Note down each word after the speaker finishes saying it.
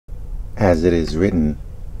As it is written,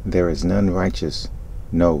 there is none righteous,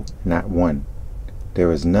 no, not one.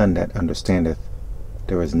 There is none that understandeth,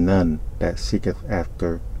 there is none that seeketh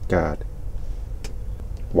after God.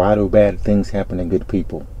 Why do bad things happen to good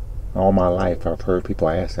people? All my life I've heard people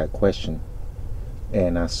ask that question,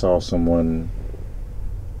 and I saw someone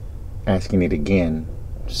asking it again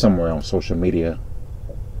somewhere on social media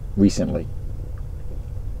recently.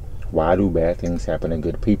 Why do bad things happen to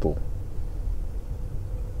good people?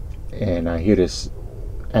 And I hear this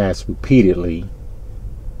asked repeatedly,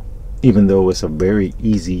 even though it's a very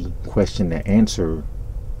easy question to answer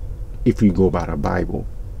if you go by the Bible.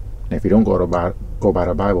 And if you don't go by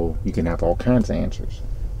the Bible, you can have all kinds of answers.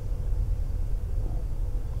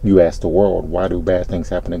 You ask the world, why do bad things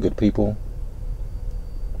happen to good people?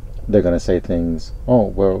 They're going to say things, oh,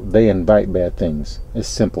 well, they invite bad things. It's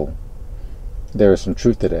simple. There is some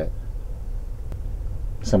truth to that.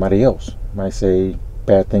 Somebody else might say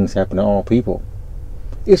bad things happen to all people.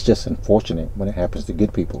 It's just unfortunate when it happens to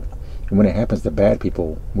good people. And when it happens to bad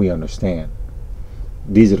people, we understand.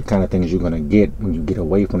 These are the kind of things you're going to get when you get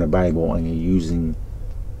away from the Bible and you're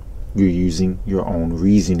using your own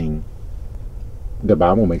reasoning. The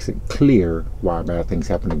Bible makes it clear why bad things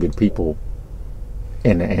happen to good people.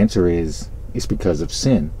 And the answer is, it's because of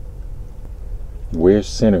sin. We're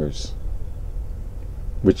sinners,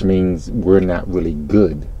 which means we're not really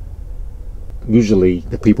good. Usually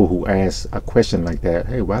the people who ask a question like that,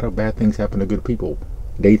 hey, why do bad things happen to good people?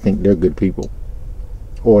 They think they're good people.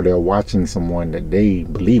 Or they're watching someone that they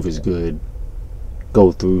believe is good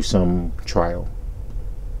go through some trial,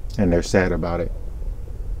 and they're sad about it.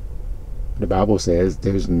 The Bible says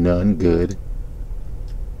there's none good.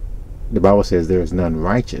 The Bible says there is none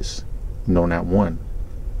righteous, no, not one.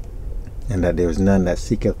 And that there is none that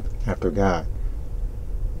seeketh after God.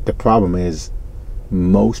 The problem is,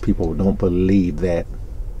 most people don't believe that,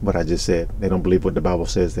 what I just said. They don't believe what the Bible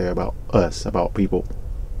says there about us, about people.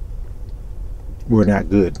 We're not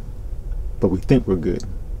good, but we think we're good.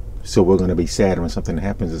 So we're going to be sad when something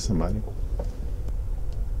happens to somebody.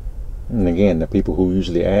 And again, the people who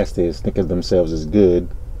usually ask this think of themselves as good.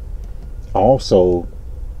 Also,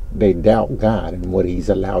 they doubt God and what He's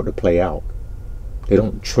allowed to play out. They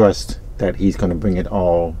don't trust that He's going to bring it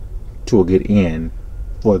all to a good end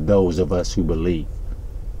for those of us who believe.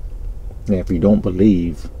 And if you don't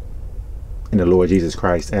believe in the Lord Jesus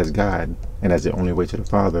Christ as God and as the only way to the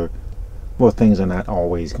Father, well, things are not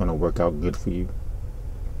always going to work out good for you.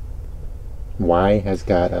 Why has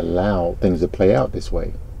God allowed things to play out this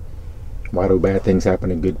way? Why do bad things happen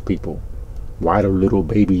to good people? Why do little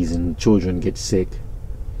babies and children get sick?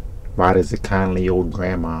 Why does a kindly old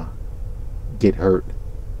grandma get hurt,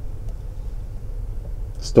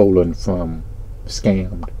 stolen from,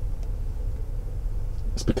 scammed?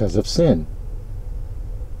 It's because of sin.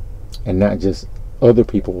 And not just other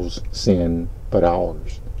people's sin, but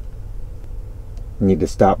ours. We need to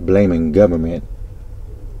stop blaming government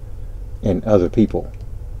and other people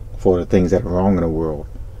for the things that are wrong in the world.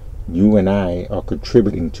 You and I are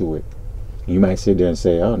contributing to it. You might sit there and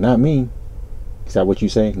say, oh, not me. Is that what you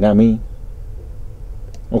say? Not me?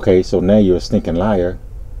 Okay, so now you're a stinking liar,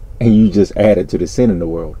 and you just added to the sin in the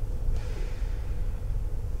world.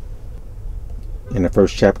 In the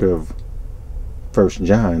first chapter of 1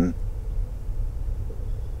 John,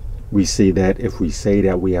 we see that if we say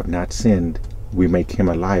that we have not sinned, we make him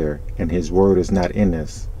a liar, and his word is not in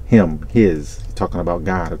us. Him, his, talking about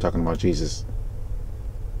God, or talking about Jesus.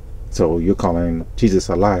 So you're calling Jesus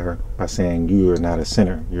a liar by saying you are not a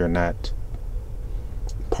sinner. You're not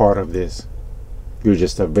part of this. You're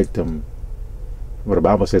just a victim. Well, the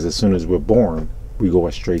Bible says as soon as we're born, we go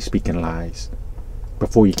astray speaking lies.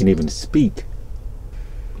 Before you can even speak,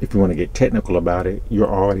 if you want to get technical about it, you're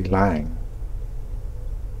already lying.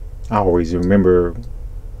 I always remember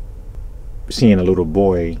seeing a little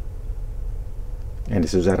boy, and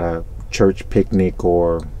this was at a church picnic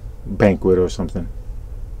or banquet or something,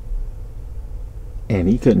 and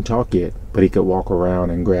he couldn't talk yet, but he could walk around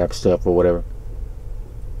and grab stuff or whatever,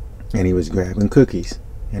 and he was grabbing cookies,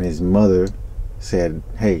 and his mother said,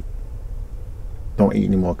 hey, don't eat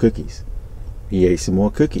any more cookies. He ate some more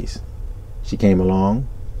cookies. She came along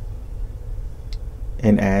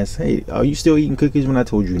and asked, hey, are you still eating cookies when I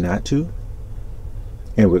told you not to?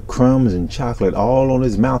 And with crumbs and chocolate all on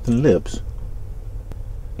his mouth and lips,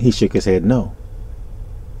 he shook his head no.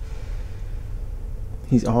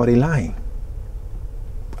 He's already lying.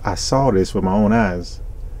 I saw this with my own eyes,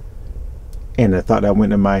 and the thought that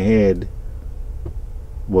went in my head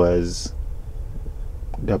was,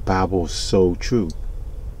 the Bible's so true.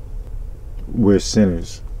 We're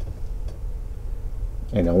sinners,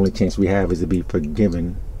 and the only chance we have is to be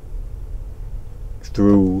forgiven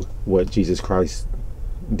through what Jesus Christ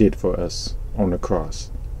did for us on the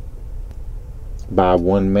cross. By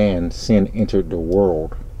one man, sin entered the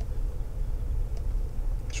world.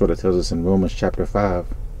 That's what it tells us in Romans chapter 5.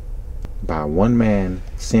 By one man,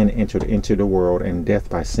 sin entered into the world, and death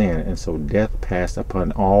by sin. And so death passed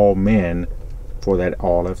upon all men, for that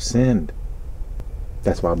all have sinned.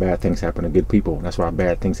 That's why bad things happen to good people. That's why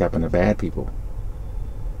bad things happen to bad people.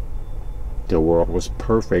 The world was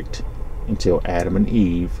perfect until Adam and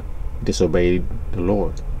Eve disobeyed the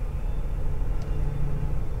Lord.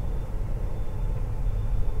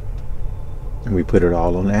 And we put it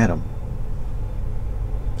all on Adam.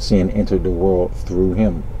 Sin entered the world through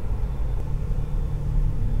him.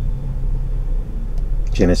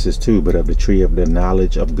 Genesis 2, but of the tree of the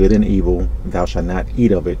knowledge of good and evil thou shalt not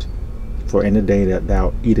eat of it, for in the day that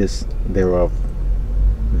thou eatest thereof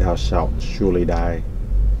thou shalt surely die.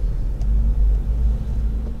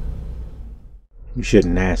 You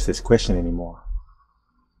shouldn't ask this question anymore.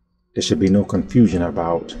 There should be no confusion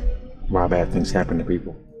about why bad things happen to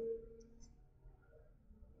people.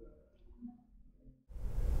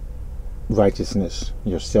 Righteousness,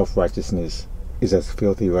 your self-righteousness, is as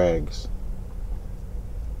filthy rags.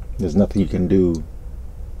 There's nothing you can do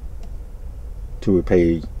to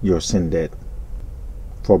repay your sin debt.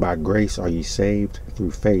 For by grace are ye saved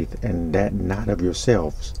through faith, and that not of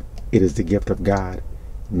yourselves. It is the gift of God,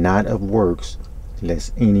 not of works,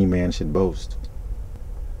 lest any man should boast.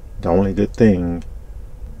 The only good thing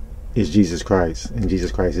is Jesus Christ, and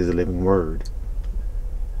Jesus Christ is the living Word.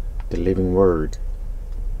 The living Word.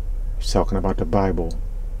 He's talking about the Bible.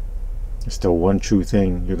 It's the one true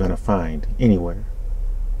thing you're going to find anywhere.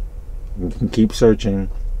 You can keep searching.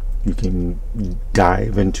 You can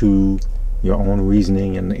dive into your own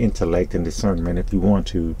reasoning and intellect and discernment if you want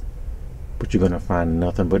to, but you're going to find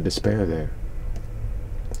nothing but despair there.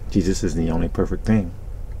 Jesus is the only perfect thing.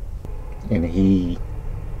 And He,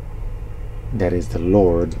 that is the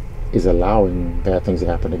Lord, is allowing bad things to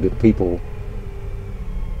happen to good people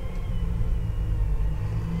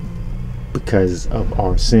because of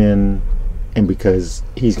our sin, and because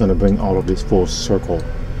He's going to bring all of this full circle.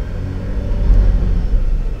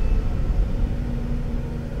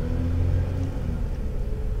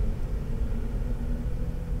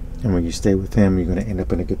 And when you stay with Him, you're going to end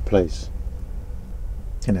up in a good place.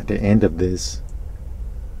 And at the end of this,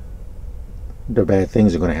 the bad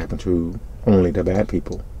things are going to happen to only the bad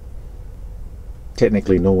people.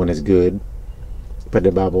 Technically, no one is good, but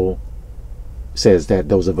the Bible says that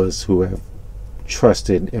those of us who have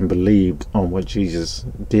trusted and believed on what Jesus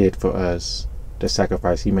did for us, the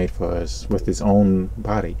sacrifice He made for us with His own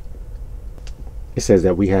body, it says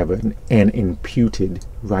that we have an imputed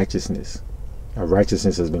righteousness. Our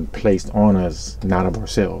righteousness has been placed on us, not of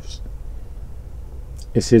ourselves.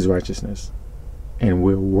 It's His righteousness, and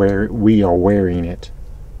we are wearing it.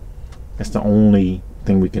 That's the only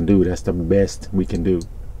thing we can do. That's the best we can do.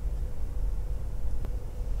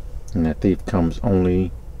 And that thief comes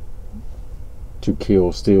only to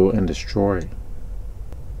kill, steal, and destroy.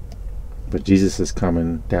 But Jesus is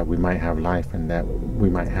coming that we might have life, and that we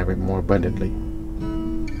might have it more abundantly.